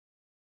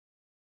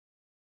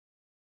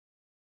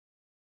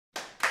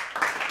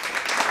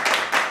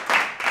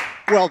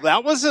Well,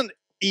 that was an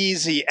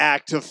easy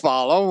act to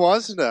follow,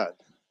 wasn't it?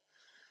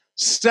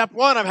 Step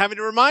one, I'm having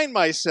to remind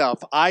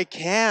myself, I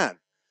can.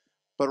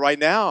 But right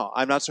now,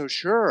 I'm not so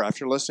sure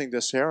after listening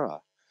to Sarah.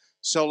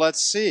 So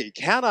let's see,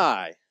 can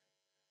I?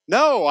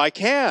 No, I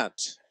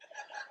can't.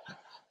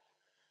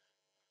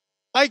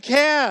 I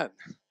can.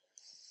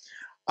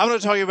 I'm going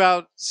to talk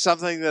about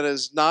something that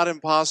is not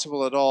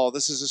impossible at all.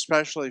 This is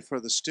especially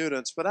for the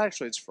students, but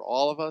actually it's for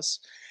all of us.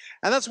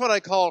 And that's what I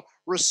call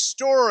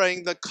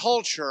restoring the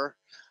culture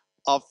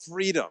of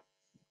freedom.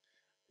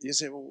 You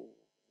say, well,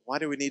 why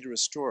do we need to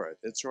restore it?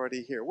 It's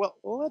already here. Well,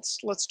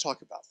 let's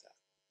talk about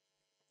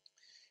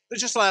that.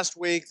 Just last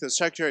week, the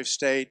Secretary of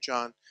State,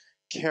 John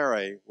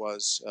Kerry,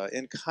 was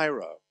in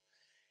Cairo.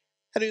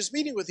 And he was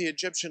meeting with the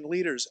Egyptian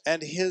leaders,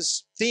 and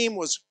his theme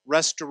was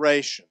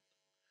restoration.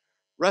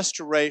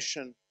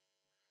 Restoration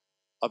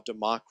of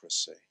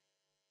democracy.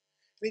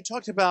 And he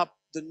talked about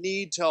the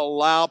need to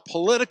allow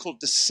political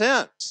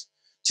dissent.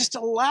 Just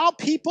allow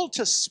people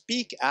to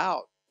speak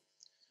out.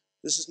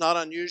 This is not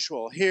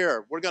unusual.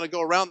 Here, we're going to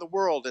go around the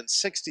world in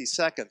 60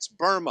 seconds.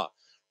 Burma,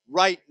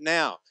 right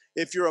now.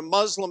 If you're a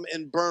Muslim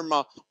in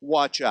Burma,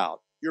 watch out.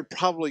 You're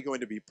probably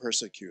going to be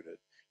persecuted.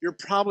 You're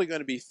probably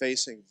going to be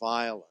facing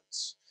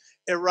violence.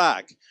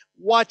 Iraq,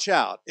 watch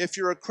out. If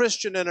you're a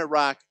Christian in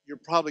Iraq, you're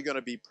probably going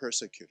to be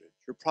persecuted.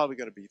 You're probably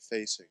going to be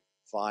facing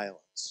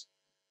violence.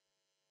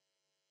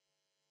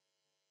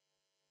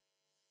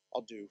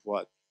 I'll do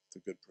what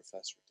the good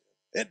professor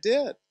did. It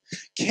did.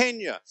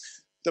 Kenya,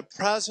 the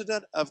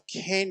president of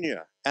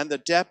Kenya and the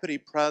deputy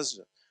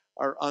president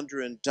are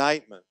under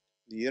indictment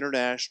in the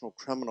International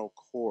Criminal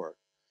Court.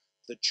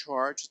 The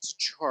charge, it's a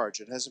charge,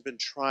 it hasn't been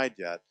tried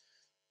yet,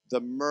 the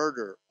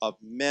murder of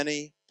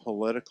many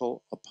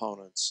political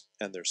opponents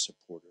and their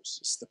supporters.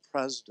 It's the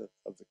president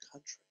of the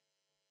country.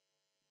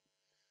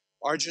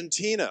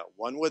 Argentina,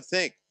 one would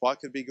think, what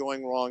could be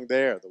going wrong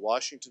there? The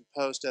Washington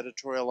Post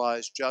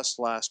editorialized just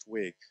last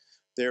week,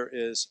 there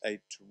is a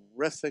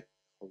terrific,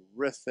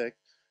 horrific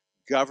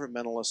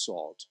governmental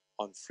assault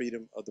on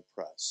freedom of the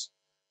press,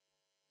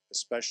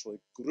 especially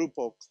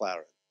Grupo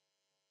Clarín.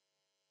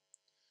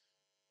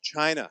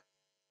 China,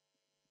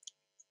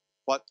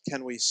 what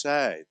can we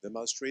say? The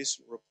most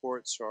recent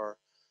reports are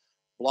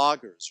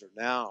bloggers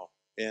are now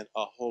in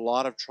a whole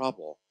lot of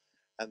trouble,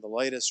 and the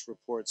latest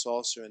reports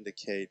also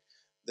indicate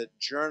that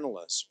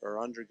journalists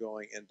are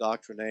undergoing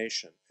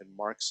indoctrination in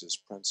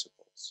Marxist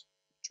principles.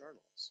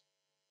 Journalists.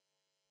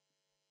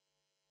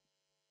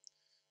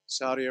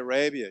 Saudi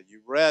Arabia,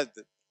 you read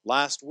that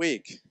last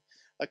week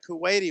a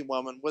Kuwaiti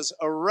woman was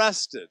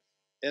arrested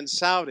in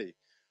Saudi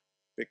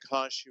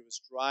because she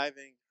was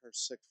driving her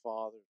sick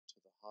father to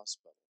the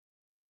hospital,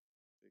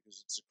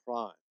 because it's a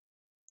crime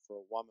for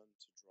a woman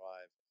to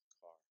drive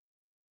a car.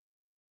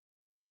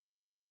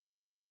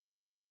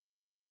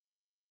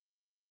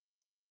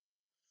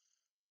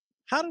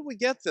 How did we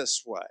get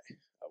this way?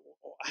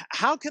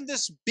 How can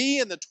this be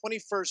in the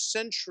 21st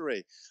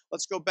century?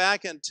 Let's go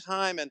back in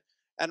time and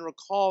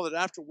recall that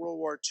after World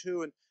War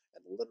II and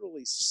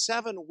literally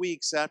 7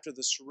 weeks after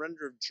the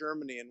surrender of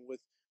Germany, and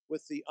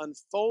with the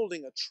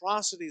unfolding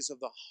atrocities of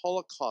the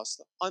Holocaust,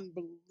 the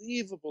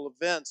unbelievable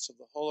events of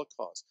the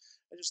Holocaust,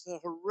 and just the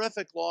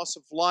horrific loss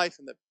of life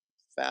and the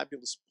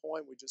fabulous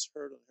poem we just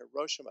heard on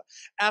Hiroshima.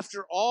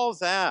 After all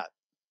that,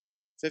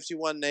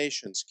 51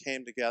 nations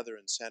came together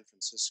in San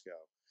Francisco.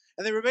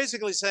 And they were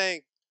basically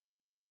saying,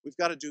 we've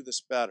got to do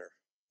this better.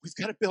 We've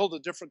got to build a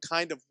different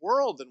kind of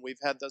world than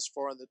we've had thus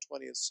far in the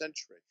 20th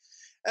century.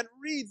 And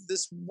read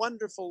this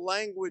wonderful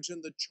language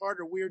in the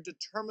Charter. We are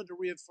determined to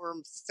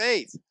reaffirm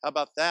faith. How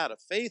about that? A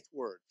faith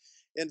word.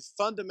 In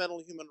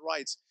fundamental human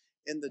rights,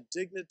 in the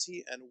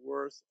dignity and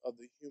worth of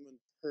the human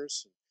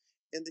person,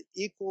 in the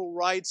equal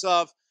rights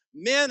of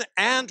men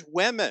and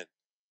women,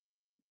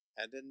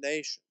 and in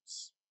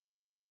nations,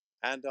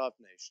 and of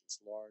nations,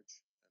 large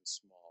and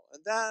small.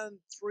 And then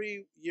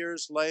 3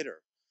 years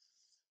later,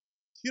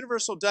 the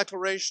Universal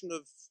Declaration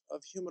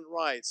of Human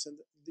Rights, and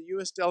the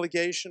U.S.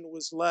 delegation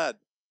was led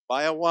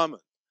by a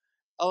woman,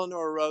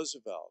 Eleanor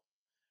Roosevelt,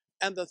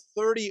 and the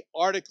 30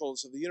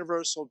 articles of the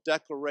Universal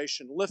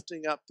Declaration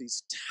lifting up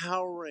these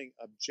towering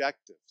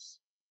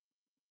objectives.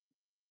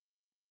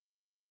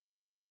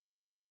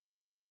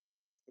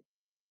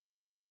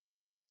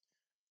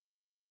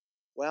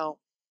 Well,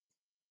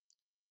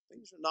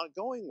 things are not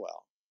going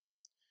well.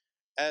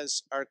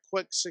 As our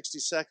quick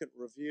 60-second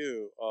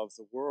review of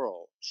the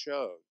world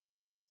showed,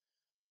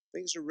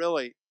 things are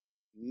really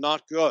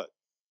not good.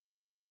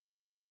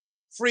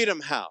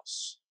 Freedom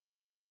House.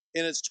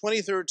 In its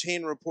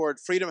 2013 report,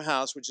 Freedom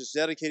House, which is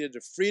dedicated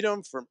to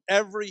freedom from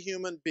every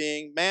human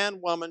being,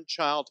 man, woman,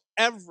 child,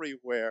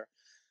 everywhere,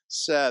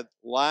 said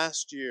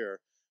last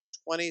year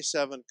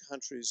 27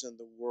 countries in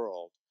the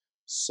world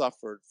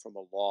suffered from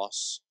a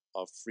loss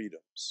of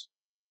freedoms.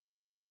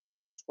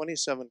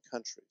 27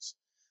 countries.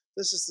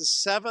 This is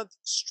the 7th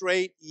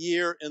straight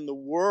year in the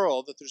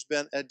world that there's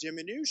been a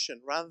diminution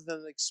rather than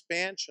an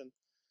expansion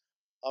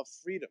of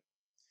freedom.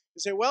 You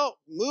say, well,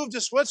 move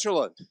to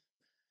Switzerland.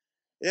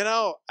 You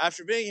know,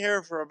 after being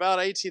here for about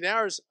 18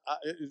 hours,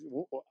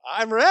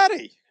 I'm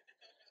ready.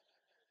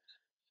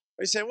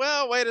 We say,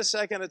 well, wait a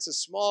second, it's a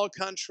small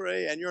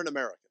country and you're an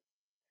American.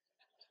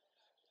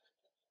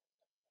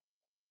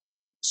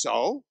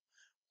 So,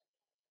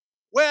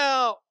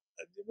 well,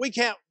 we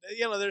can't,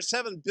 you know, there's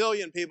 7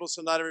 billion people,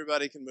 so not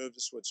everybody can move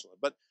to Switzerland.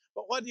 But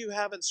what do you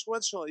have in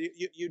Switzerland?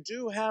 You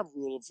do have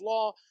rule of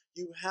law,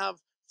 you have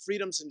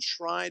freedoms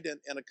enshrined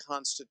in a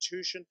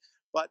constitution,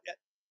 but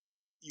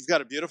you've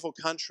got a beautiful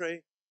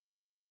country,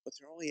 but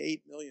there are only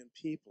 8 million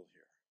people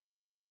here.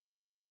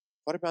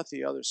 What about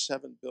the other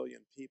 7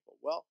 billion people?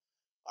 Well,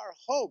 our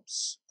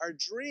hopes, our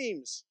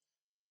dreams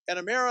in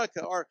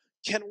America are,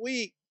 can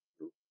we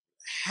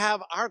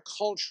have our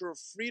culture of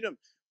freedom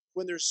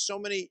when there's so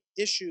many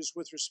issues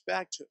with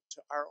respect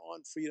to our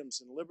own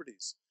freedoms and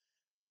liberties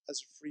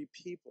as a free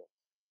people?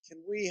 Can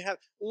we have,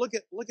 look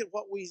at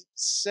what we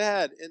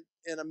said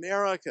in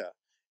America,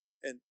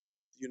 in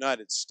the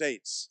United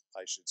States,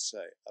 I should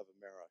say, of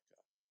America.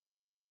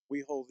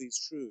 We hold these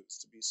truths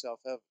to be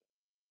self-evident,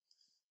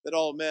 that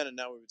all men, and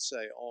now we would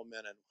say all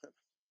men and women,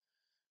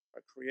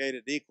 are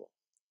created equal.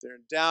 They're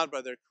endowed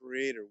by their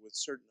Creator with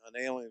certain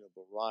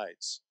unalienable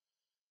rights.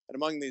 And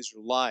among these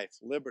are life,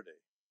 liberty,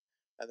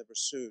 and the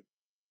pursuit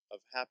of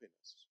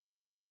happiness,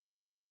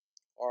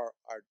 are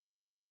our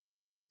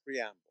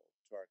preamble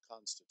to our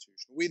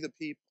Constitution. We the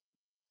people,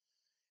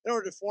 in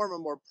order to form a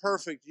more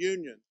perfect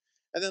union,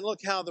 and then look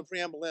how the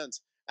preamble ends,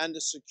 and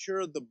to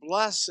secure the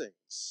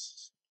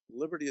blessings.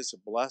 Liberty is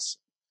a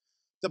blessing.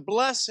 The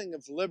blessing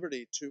of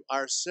liberty to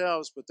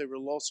ourselves, but they were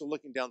also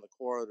looking down the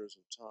corridors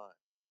of time,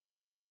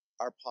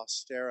 our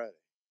posterity.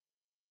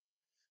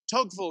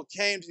 Tocqueville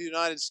came to the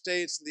United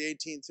States in the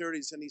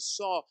 1830s, and he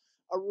saw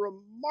a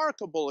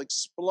remarkable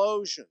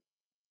explosion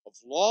of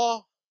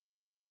law,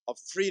 of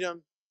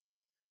freedom,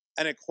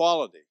 and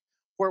equality,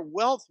 where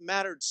wealth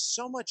mattered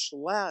so much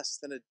less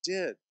than it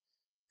did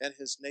in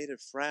his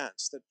native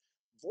France, that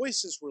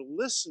voices were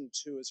listened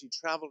to as he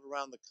traveled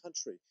around the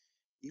country,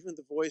 even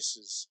the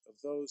voices of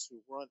those who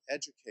weren't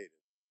educated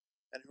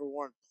and who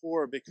weren't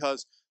poor,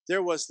 because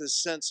there was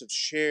this sense of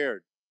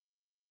shared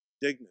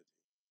dignity,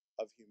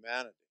 of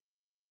humanity.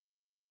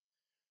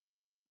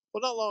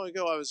 Well, not long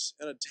ago, I was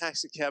in a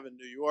taxi cab in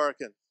New York,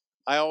 and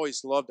I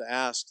always love to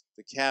ask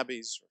the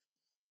cabbies or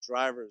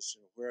drivers,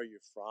 you know, where are you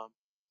from?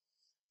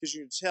 Because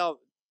you can tell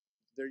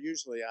they're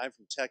usually, I'm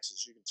from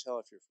Texas. You can tell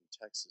if you're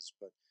from Texas,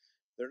 but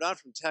they're not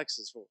from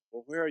Texas.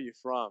 Well, where are you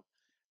from?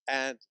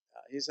 And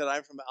he said,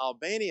 I'm from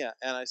Albania.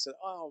 And I said,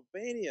 oh,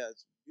 Albania,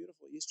 it's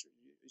beautiful Eastern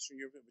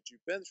Europe, but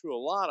you've been through a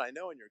lot, I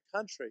know, in your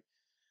country.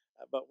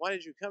 But why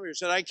did you come here? He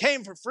said, I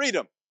came for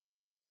freedom.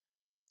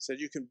 He said,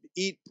 you can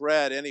eat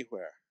bread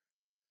anywhere.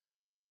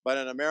 But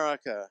in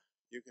America,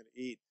 you can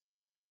eat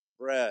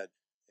bread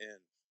in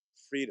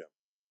freedom.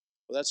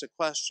 Well, that's a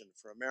question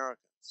for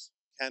Americans.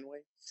 Can we?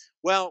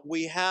 Well,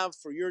 we have,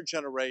 for your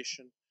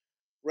generation,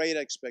 great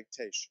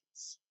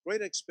expectations.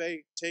 Great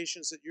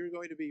expectations that you're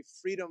going to be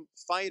freedom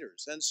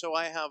fighters. And so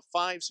I have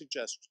 5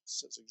 suggestions.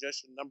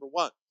 Suggestion number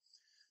 1,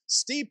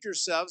 steep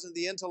yourselves in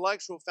the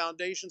intellectual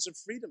foundations of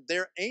freedom.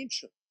 They're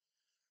ancient.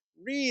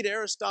 Read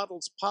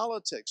Aristotle's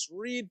Politics.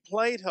 Read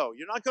Plato.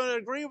 You're not going to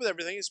agree with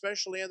everything,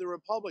 especially in the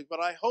Republic,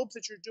 but I hope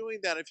that you're doing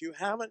that. If you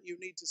haven't, you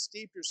need to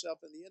steep yourself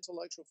in the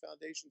intellectual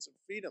foundations of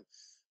freedom.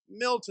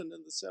 Milton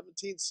in the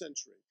 17th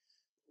century,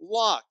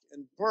 Locke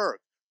and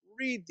Burke.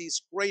 Read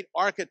these great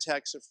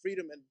architects of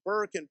freedom, and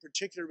Burke in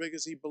particular,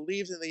 because he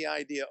believed in the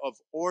idea of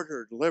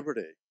ordered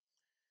liberty.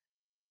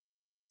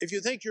 If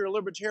you think you're a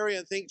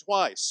libertarian, think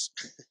twice.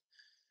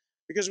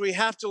 Because we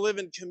have to live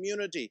in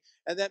community,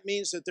 and that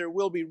means that there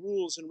will be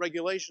rules and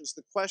regulations.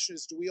 The question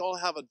is, do we all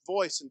have a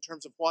voice in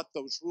terms of what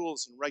those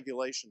rules and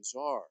regulations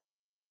are?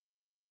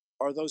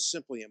 Are those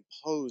simply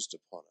imposed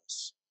upon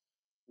us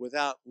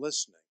without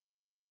listening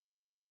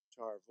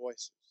to our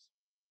voices?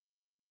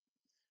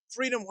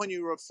 Freedom, when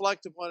you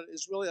reflect upon it,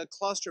 is really a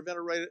cluster of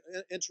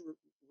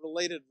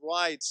interrelated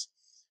rights.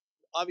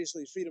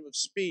 Obviously, freedom of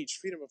speech,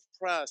 freedom of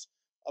press,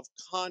 of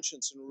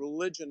conscience and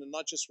religion, and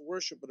not just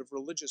worship, but of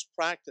religious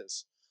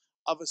practice,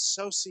 of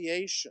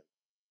association.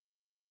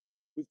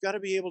 We've got to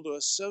be able to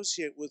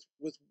associate with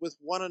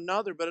one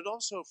another, but it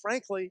also,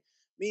 frankly,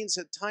 means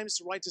at times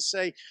the right to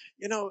say,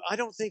 you know, I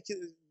don't think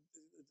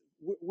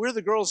we're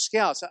the Girl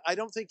Scouts. I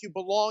don't think you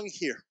belong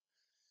here.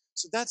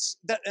 So that's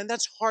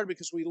hard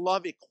because we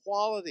love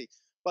equality.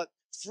 But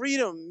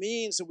freedom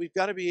means that we've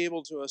got to be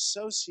able to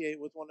associate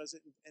with one another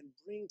and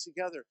bring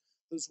together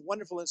those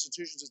wonderful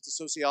institutions that the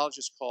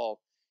sociologists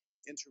call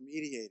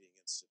intermediating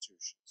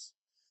institutions,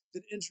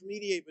 that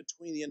intermediate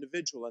between the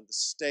individual and the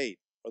state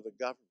or the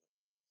government.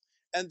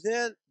 And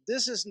then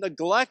this is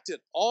neglected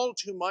all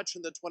too much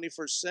in the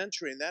 21st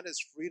century, and that is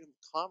freedom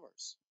of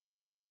commerce.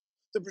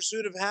 The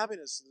pursuit of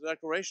happiness, the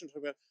Declaration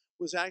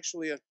was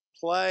actually a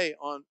play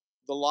on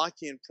the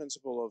Lockean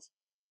principle of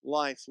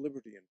life,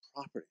 liberty, and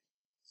property.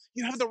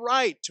 You have the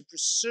right to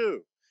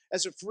pursue,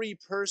 as a free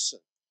person,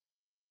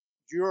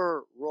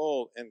 your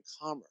role in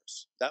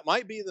commerce. That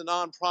might be the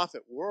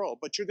nonprofit world,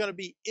 but you're going to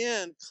be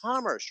in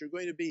commerce. You're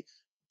going to be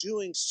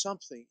doing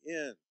something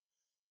in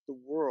the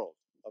world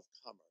of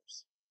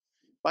commerce.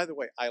 By the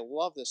way, I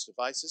love this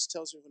device. This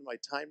tells me when my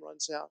time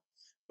runs out,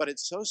 but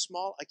it's so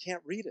small I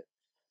can't read it.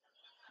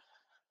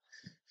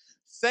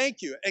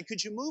 Thank you. And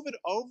could you move it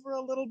over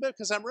a little bit?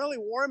 Because I'm really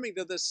warming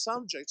to this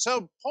subject.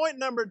 So, point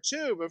number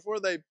 2, before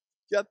they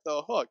get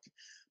the hook.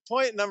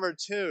 Point number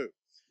 2,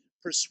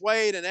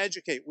 persuade and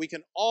educate. We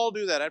can all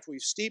do that after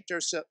we've steeped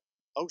ourselves.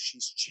 Oh,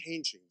 she's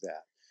changing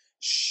that.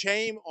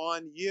 Shame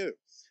on you.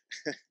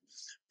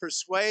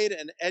 Persuade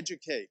and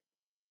educate.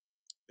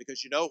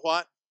 Because you know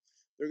what?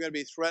 There are going to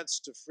be threats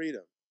to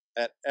freedom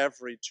at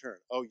every turn.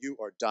 Oh, you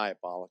are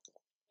diabolical.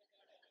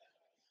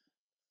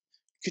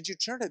 Could you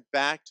turn it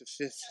back to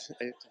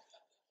 15?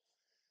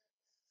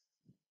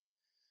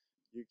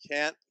 You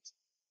can't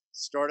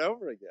start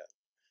over again.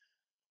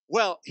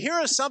 Well, here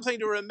is something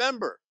to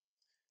remember.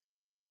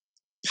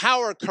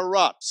 Power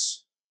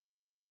corrupts.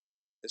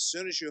 As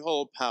soon as you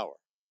hold power,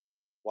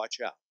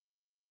 watch out.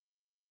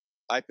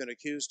 I've been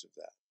accused of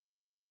that.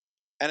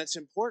 And it's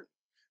important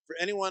for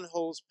anyone who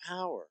holds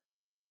power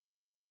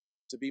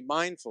to be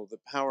mindful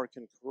that power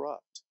can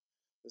corrupt.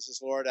 This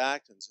is Lord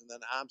Acton's, and then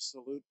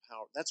absolute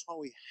power. That's why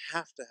we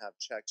have to have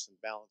checks and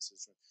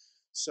balances.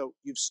 So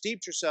you've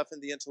steeped yourself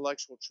in the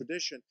intellectual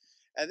tradition,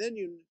 and then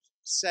you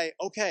say,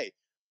 okay,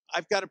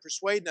 I've got to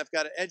persuade and I've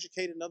got to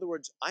educate. In other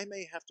words, I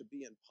may have to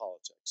be in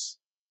politics.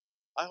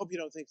 I hope you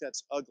don't think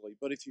that's ugly,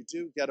 but if you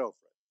do, get over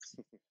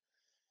it.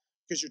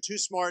 Because you're too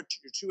smart,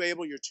 you're too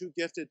able, you're too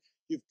gifted.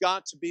 You've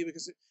got to be,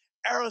 because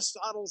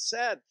Aristotle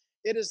said,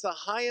 it is the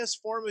highest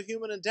form of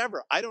human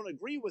endeavor. I don't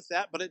agree with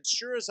that, but it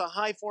sure is a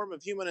high form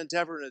of human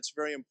endeavor, and it's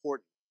very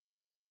important,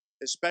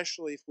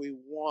 especially if we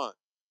want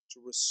to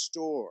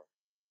restore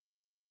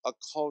a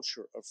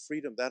culture of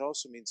freedom. That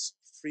also means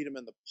freedom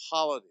in the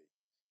polity,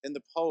 in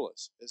the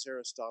polis, as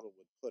Aristotle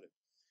would put it.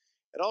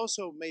 It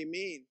also may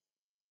mean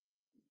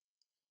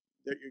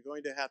that you're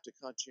going to have to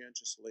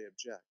conscientiously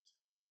object.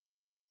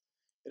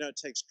 You know, it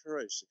takes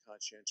courage to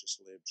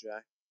conscientiously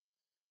object.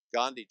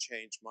 Gandhi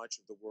changed much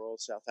of the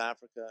world, South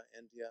Africa,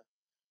 India,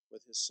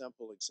 with his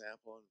simple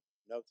example, and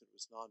note that it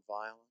was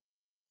nonviolent.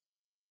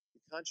 He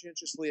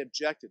conscientiously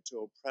objected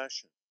to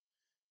oppression.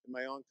 In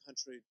my own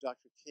country,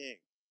 Dr. King,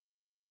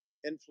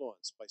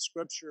 influenced by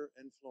scripture,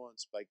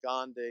 influenced by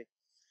Gandhi.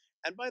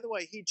 And by the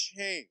way, he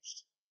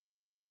changed.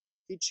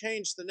 He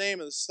changed the name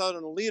of the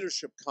Southern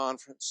Leadership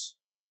Conference.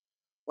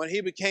 When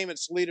he became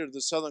its leader of the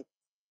Southern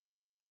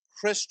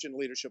Christian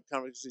Leadership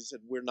Conference, he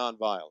said, we're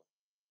nonviolent.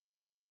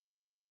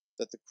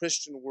 That the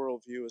Christian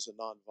worldview is a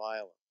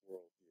nonviolent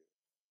worldview.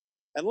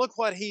 And look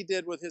what he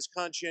did with his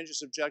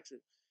conscientious objection.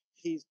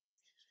 He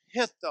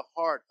hit the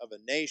heart of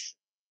a nation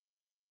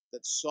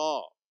that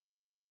saw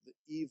the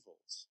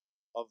evils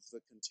of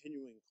the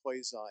continuing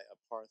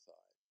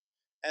quasi-apartheid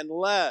and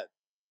led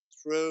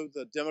through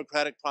the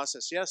democratic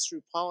process, yes,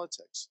 through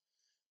politics,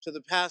 to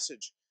the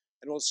passage,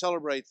 and we'll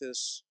celebrate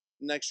this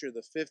next year,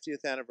 the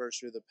 50th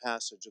anniversary of the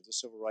passage of the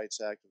Civil Rights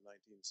Act of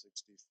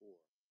 1964.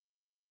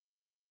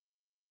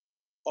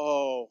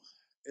 Oh,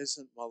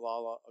 isn't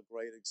Malala a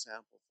great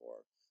example for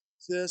her?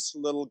 This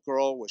little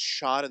girl was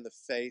shot in the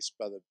face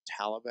by the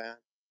Taliban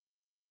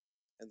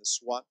in the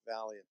Swat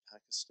Valley in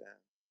Pakistan,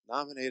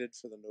 nominated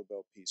for the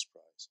Nobel Peace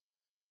Prize.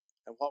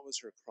 And what was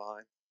her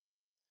crime?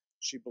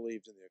 She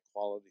believed in the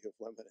equality of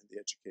women and the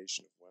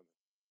education of women.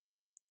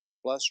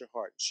 Bless her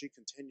heart. She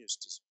continues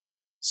to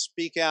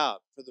speak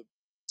out for the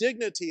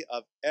dignity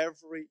of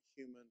every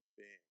human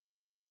being.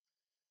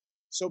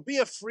 So be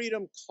a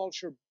freedom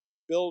culture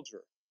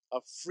builder, a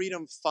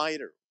freedom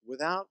fighter,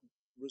 without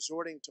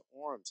resorting to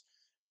arms.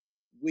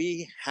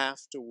 We have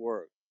to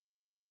work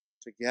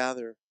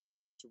together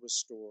to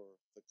restore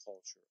the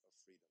culture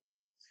of freedom.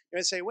 You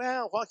might say,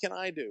 well, what can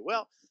I do?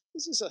 Well,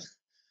 this is a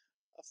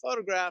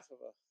photograph of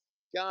a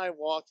guy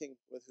walking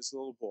with his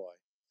little boy.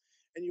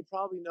 And you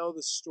probably know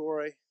the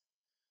story,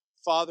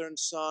 father and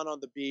son on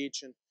the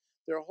beach, and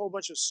there are a whole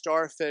bunch of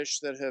starfish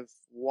that have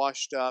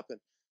washed up, and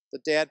the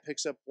dad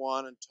picks up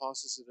one and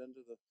tosses it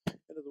into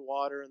the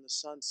water, and the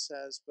son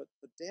says, but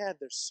Dad,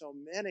 there's so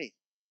many.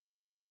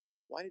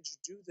 Why did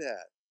you do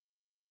that?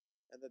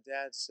 And the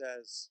dad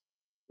says,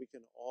 we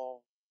can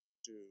all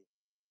do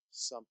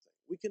something.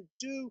 We can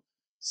do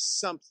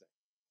something.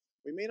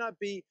 We may not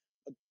be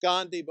a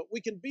Gandhi, but we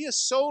can be a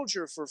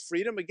soldier for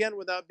freedom, again,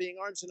 without being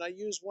armed. And I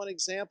use one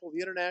example,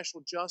 the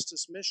International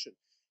Justice Mission.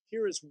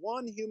 Here is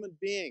one human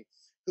being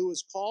who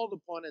was called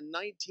upon in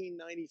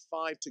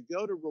 1995 to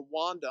go to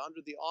Rwanda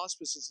under the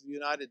auspices of the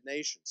United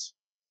Nations.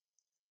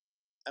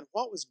 And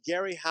what was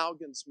Gary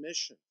Haugen's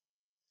mission?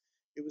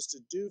 It was to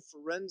do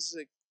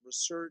forensic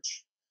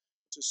research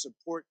to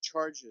support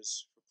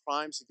charges for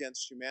crimes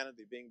against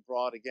humanity being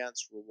brought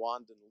against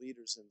Rwandan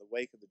leaders in the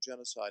wake of the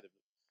genocide of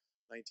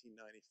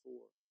 1994.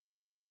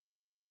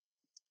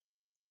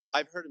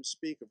 I've heard him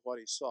speak of what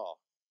he saw.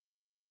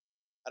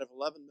 Out of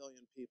 11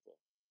 million people,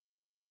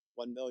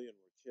 1 million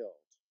were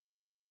killed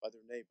by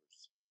their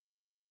neighbors,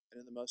 and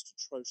in the most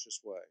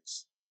atrocious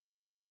ways.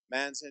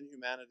 Man's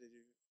inhumanity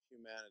to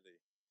humanity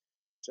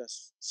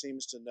just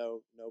seems to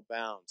know no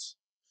bounds.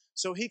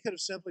 So he could have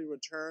simply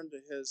returned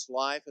to his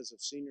life as a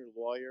senior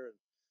lawyer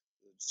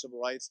in the Civil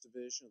Rights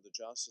Division of the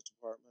Justice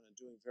Department and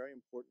doing very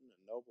important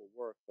and noble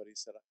work. But he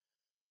said,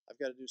 I've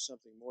got to do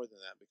something more than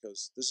that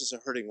because this is a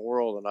hurting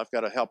world and I've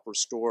got to help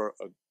restore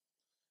a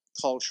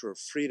culture of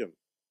freedom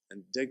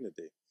and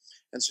dignity.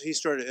 And so he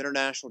started an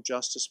international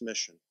justice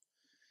mission.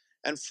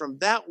 And from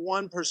that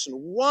one person,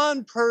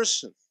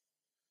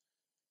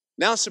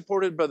 now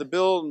supported by the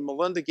Bill and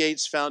Melinda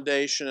Gates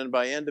Foundation and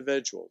by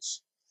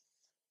individuals,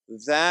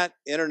 that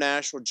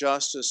international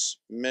justice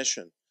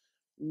mission,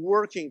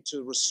 working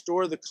to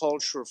restore the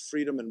culture of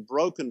freedom in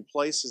broken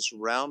places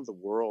around the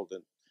world,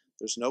 and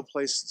there's no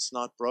place that's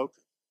not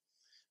broken.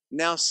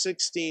 Now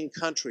 16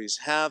 countries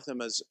have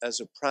them as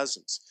a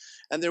presence.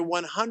 And there are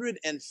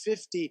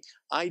 150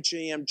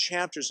 IJM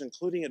chapters,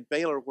 including at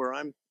Baylor, where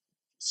I'm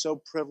so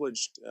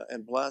privileged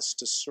and blessed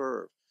to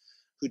serve,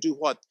 who do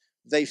what?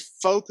 They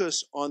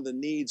focus on the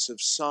needs of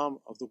some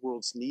of the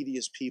world's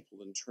neediest people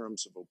in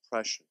terms of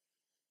oppression,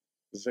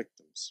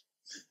 victims.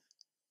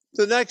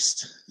 The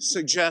next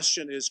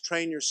suggestion is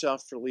train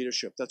yourself for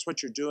leadership. That's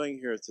what you're doing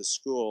here at the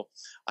school.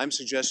 I'm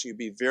suggesting you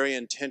be very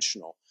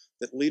intentional,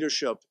 that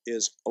leadership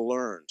is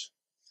learned.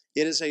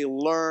 It is a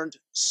learned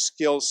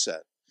skill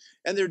set.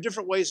 And there are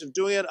different ways of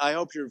doing it. I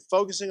hope you're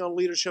focusing on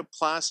leadership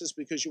classes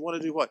because you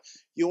want to do what?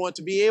 You want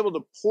to be able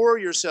to pour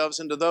yourselves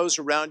into those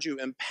around you,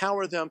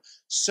 empower them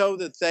so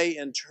that they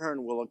in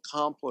turn will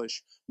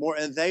accomplish more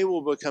and they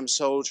will become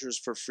soldiers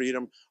for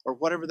freedom or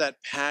whatever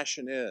that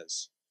passion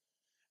is.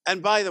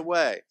 And by the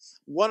way,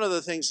 one of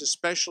the things,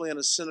 especially in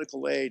a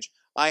cynical age,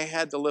 I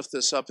had to lift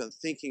this up in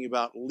thinking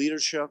about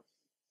leadership.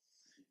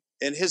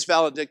 In his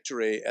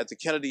valedictory at the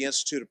Kennedy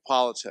Institute of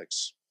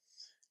Politics,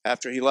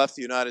 after he left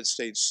the United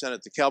States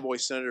Senate, the cowboy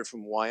senator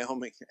from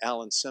Wyoming,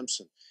 Alan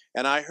Simpson.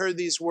 And I heard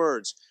these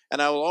words,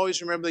 and I will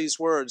always remember these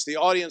words. The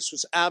audience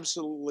was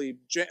absolutely,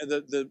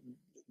 the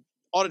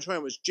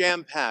auditorium was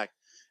jam-packed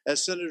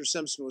as Senator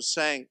Simpson was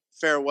saying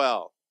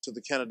farewell to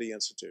the Kennedy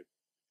Institute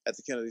at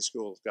the Kennedy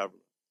School of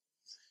Government.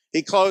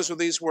 He closed with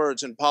these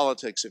words: in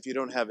politics, if you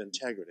don't have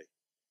integrity,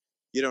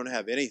 you don't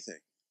have anything.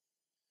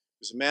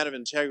 He was a man of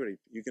integrity.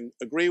 You can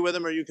agree with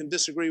him or you can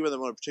disagree with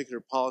him on a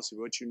particular policy,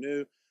 but what you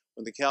knew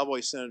when the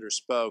cowboy senator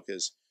spoke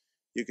is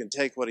you can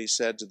take what he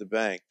said to the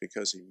bank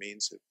because he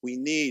means it. We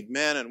need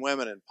men and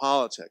women in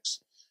politics,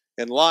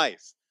 in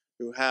life,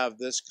 who have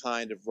this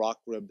kind of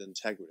rock-ribbed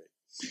integrity.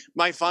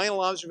 My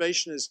final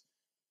observation is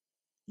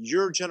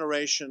your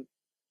generation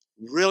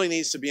really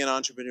needs to be an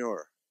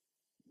entrepreneur.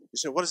 You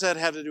say, what does that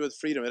have to do with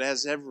freedom? It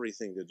has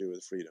everything to do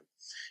with freedom.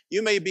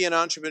 You may be an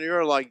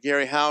entrepreneur like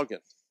Gary Haugen,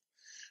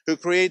 who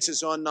creates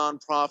his own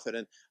nonprofit,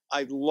 and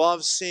I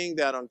love seeing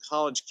that on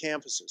college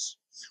campuses.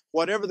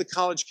 Whatever the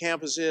college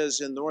campus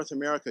is in North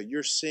America,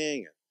 you're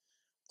seeing it.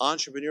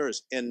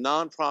 Entrepreneurs in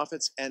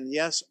nonprofits, and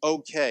yes,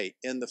 okay,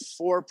 in the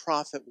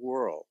for-profit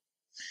world.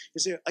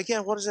 You say,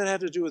 again, what does that have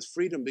to do with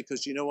freedom?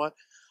 Because you know what?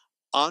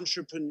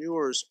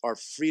 Entrepreneurs are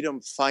freedom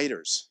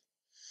fighters.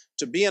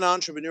 To be an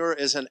entrepreneur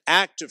is an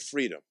act of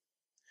freedom.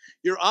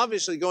 You're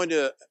obviously going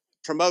to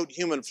promote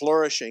human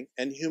flourishing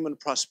and human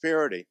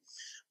prosperity,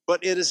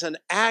 but it is an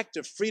act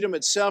of freedom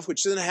itself,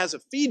 which then has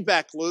a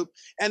feedback loop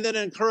and then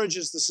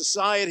encourages the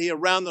society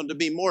around them to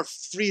be more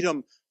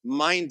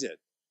freedom-minded.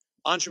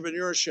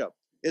 Entrepreneurship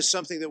is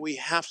something that we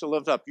have to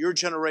lift up. Your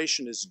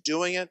generation is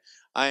doing it.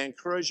 I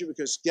encourage you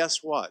because guess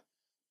what?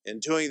 In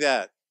doing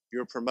that,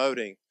 you're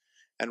promoting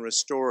and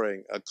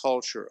restoring a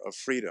culture of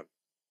freedom.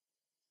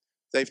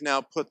 They've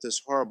now put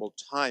this horrible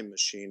time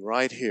machine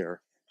right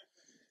here,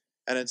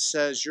 and it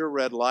says your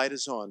red light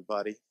is on,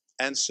 buddy.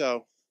 And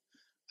so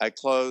I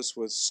close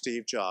with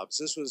Steve Jobs.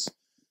 This was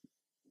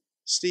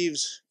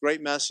Steve's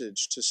great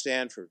message to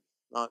Stanford,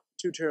 not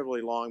too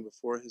terribly long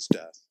before his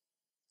death.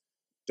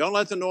 Don't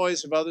let the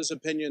noise of others'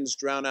 opinions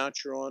drown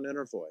out your own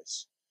inner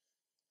voice.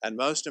 And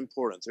most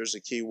important, there's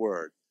a key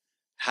word.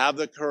 Have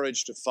the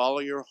courage to follow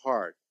your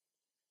heart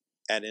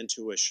and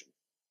intuition.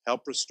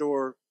 Help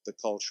restore the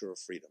culture of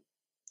freedom.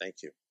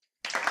 Thank you.